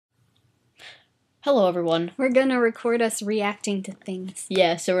Hello, everyone. We're gonna record us reacting to things.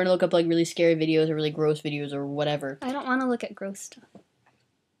 Yeah, so we're gonna look up like really scary videos or really gross videos or whatever. I don't want to look at gross stuff.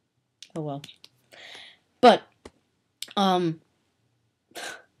 Oh well. But, so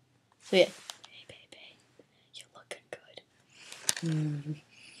yeah. Hey, baby, you're looking good.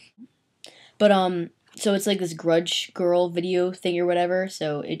 But so it's like this Grudge Girl video thing or whatever.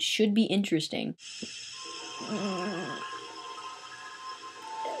 So it should be interesting.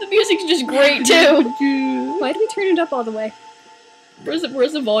 The music's just great too. Why do we turn it up all the way? Where's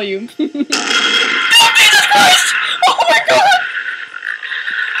the volume? Oh, Jesus Christ! Oh my God!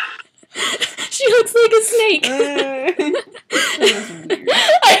 She looks like a snake.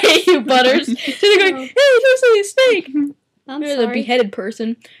 I hate you, Butters. She's going, hey, he looks like a snake. I'm There's a sorry. beheaded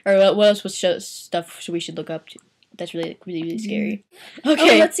person. Or what else was stuff we should look up to? That's really scary. Oh,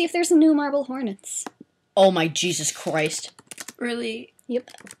 Okay. let's see if there's a new Marble Hornets. Oh my Jesus Christ. Really? Yep.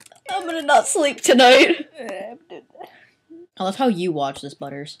 I'm gonna not sleep tonight. I love how you watch this,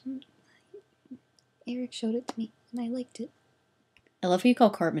 Butters. Eric showed it to me, and I liked it. I love how you call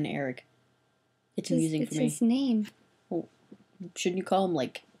Cartman Eric. It's amusing It's for me. his name. Shouldn't you call him,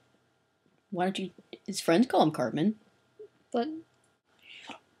 like... Why don't you... His friends call him Cartman. But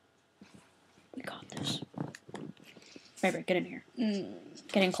We got this. Baby, get in here.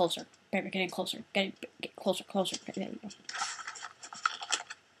 Get in closer. Baby, get in closer. Get closer. There we go.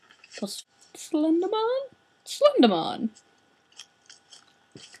 Plus, Slenderman.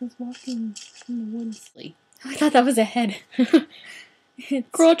 He's walking in the woods. I thought that was a head. It's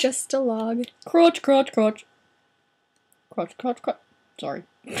Crotch. just a log. Crotch. Sorry.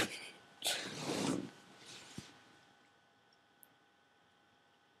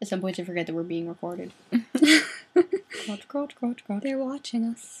 At some points I forget that we're being recorded. Crotch. They're watching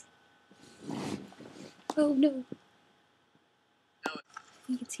us. Oh no. I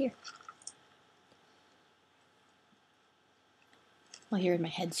think it's here. All I hear is my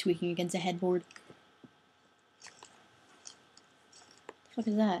head squeaking against a headboard. The fuck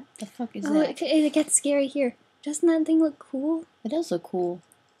is that? The fuck is Oh, that? it gets scary here. Doesn't that thing look cool? It does look cool.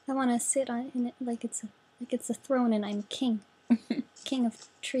 I want to sit on in it like it's a throne and I'm king. King of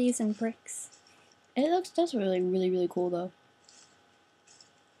trees and bricks. That's really cool though.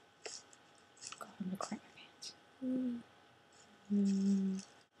 God, I'm gonna crap my pants.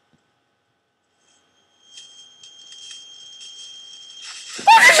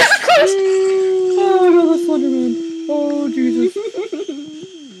 Oh my God, that's Slenderman. Oh Jesus.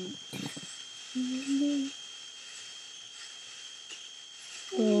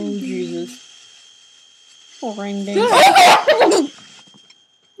 Oh Jesus. Ring ding. I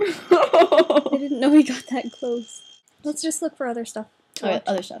didn't know we got that close. Let's just look for other stuff. to Alright, watch.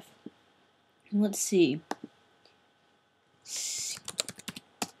 other stuff. Let's see.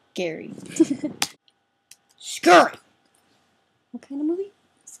 Scary. Scary! What kind of movie?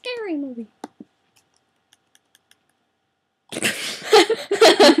 Scary movie.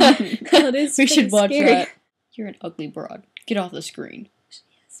 That is We pretty should watch scary. that. You're an ugly broad. Get off the screen.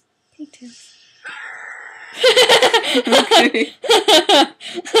 Yes, pigtails. Okay.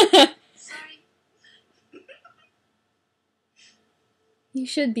 You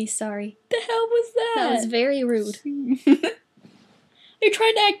should be sorry. The hell was that? That was very rude. Are you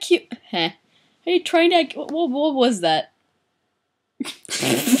trying to act cute? Huh. Are you trying to act... What was that?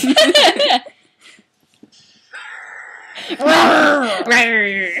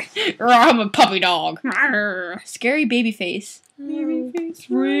 I'm a puppy dog. Scary baby face. Oh.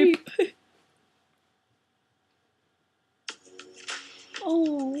 Rape.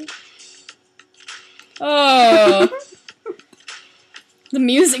 Oh. Oh. The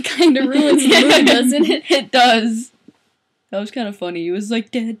music kind of ruins the mood, doesn't it? It does. That was kind of funny. It was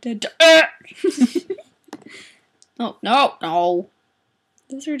like dead. Oh, no.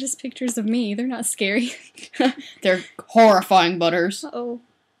 Those are just pictures of me. They're not scary. They're horrifying, Butters. Uh-oh.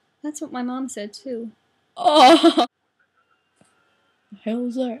 That's what my mom said, too. Oh. The hell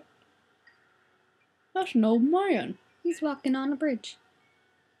is that? That's an old man. He's walking on a bridge.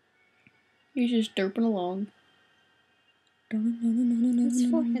 He's just derping along. His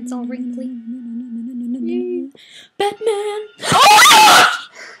forehead's all wrinkly. Batman!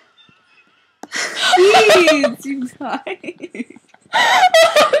 Jeez, you guys.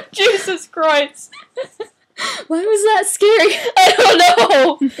 Jesus Christ! Why was that scary? I don't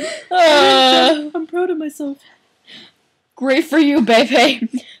know! I'm proud of myself. Great for you, baby.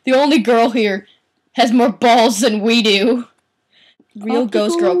 The only girl here has more balls than we do. Real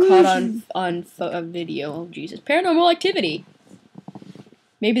ghost girl caught on video. Oh, Jesus. Paranormal Activity.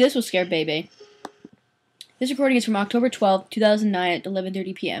 Maybe this will scare Bebe. This recording is from October 12th, 2009 at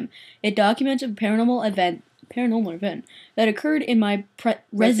 11:30 p.m. It documents a paranormal event that occurred in my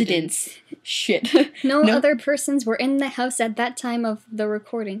residence. Shit. No, No. other persons were in the house at that time of the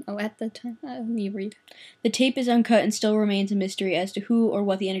recording. Oh, at the time. You read. The tape is uncut and still remains a mystery as to who or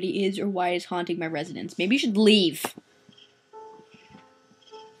what the entity is or why it is haunting my residence. Maybe you should leave.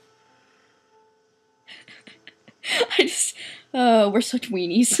 We're such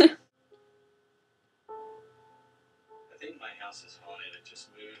weenies. I think my house is haunted. It just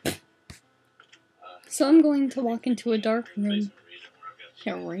moved. So I'm going to walk into a dark room. Basement region where I've got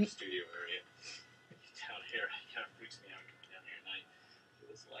Yeah, right. studio area. Down here, it kind of freaks me out coming down here at night.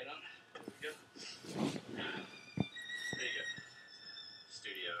 Put this light on. There we go. There you go.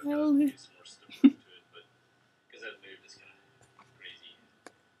 Studio. I've got to do some more stuff to it, but because I've moved, it's kind of crazy.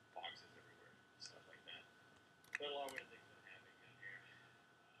 Boxes everywhere, stuff like that. But a lot of things that happen down here.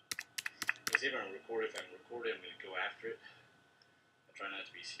 Because even if I'm recording, I'm going to go after it. I try not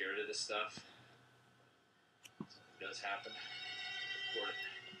to be scared of this stuff. Something does happen. Record it.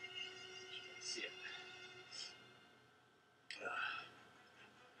 Just want to see it.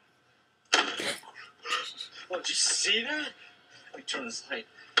 Oh, did you see that? Let me turn this light.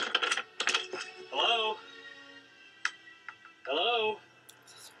 Hello? Hello?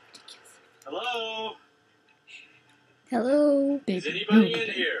 Hello? Hello. Is anybody in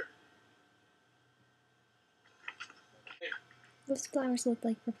here? Those flowers look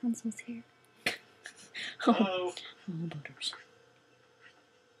like Rapunzel's hair. Hello? Oh, butters.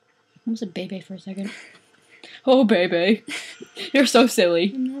 I almost said baby for a second. Oh, baby. You're so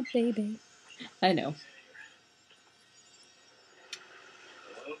silly. I'm not baby. I know.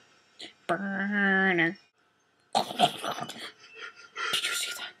 Hello? Burner. Did you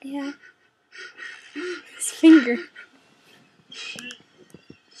see that? Yeah. His finger.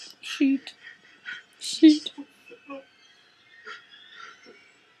 Sheet. Sheet.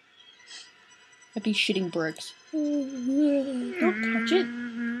 I'd be shitting bricks. Don't touch it.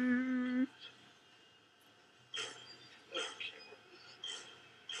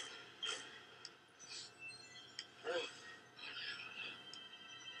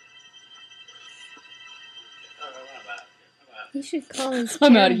 He should call his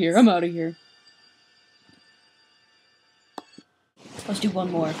I'm out of here. parents. I'm out of here. Let's do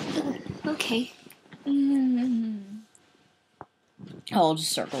one more. Okay. Oh,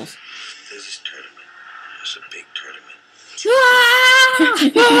 just circles. There's this tournament. It's a big tournament.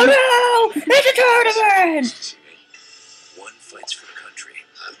 Oh no! It's a tournament! See me? One fights for the country.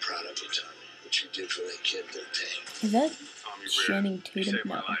 I'm proud of you, Tommy. What you did for that kid, they'll take. Is that Tommy Channing Tatum?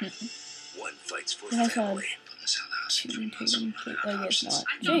 No. One fights for It has family. Channing Tatum. I guess not.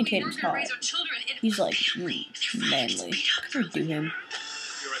 Channing Tatum's hot. He's like manly. I'd do him.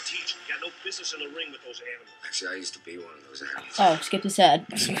 You're a teacher. You got no business in the ring with those animals. Actually, I used to be one of those animals. Oh, skip this ad.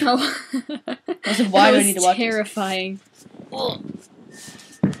 Oh. I was like, why do I That need to was watch terrifying.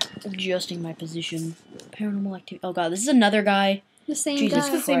 this? Adjusting my position. Paranormal activity. Oh god, this is another guy. The same Jesus guy. It's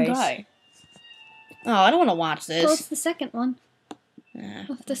the same Christ. guy. Oh, I don't want to watch Well, it's this. the second one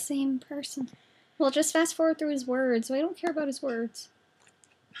of the same person. Well, just fast forward through his words. So I don't care about his words.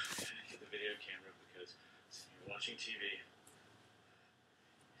 Get the video camera because you're watching TV.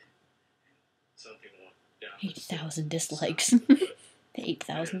 Something walked down. 8,000 dislikes.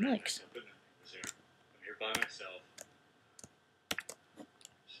 8,000 likes. I'm here by myself.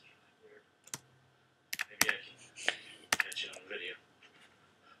 Maybe I can catch it on video.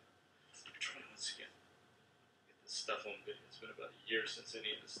 Try once again. Get this stuff on video. It's been about a year since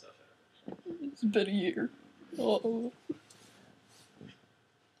any of this stuff happened. It's been a year. Oh.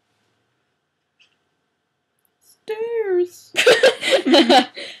 Stairs.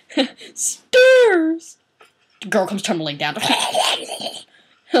 Stairs. The girl comes tumbling down.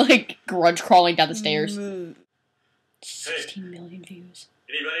 Like grudge crawling down the stairs. 16 million views.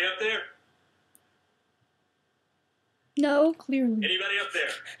 Anybody up there? No. Clearly. Anybody up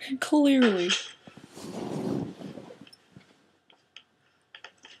there? Clearly.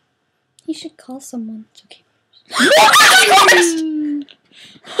 He should call someone. It's okay.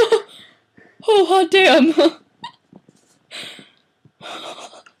 Oh, hot damn.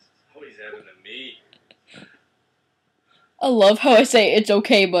 Oh, he's having a me. I love how I say it's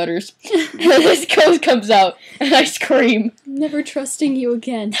okay, Butters. And this ghost comes out and I scream. Never trusting you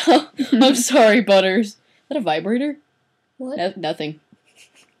again. I'm sorry, Butters. Is that a vibrator? What? No, nothing.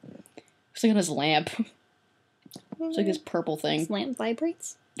 It's like on his lamp. It's like this purple thing. His lamp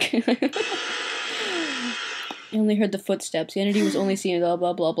vibrates? You only heard the footsteps. The entity was only seen blah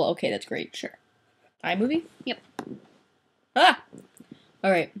blah blah blah. Okay, that's great. Sure. iMovie? Yep. Ah!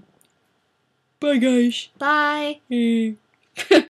 Alright. Bye, guys. Bye. Hey.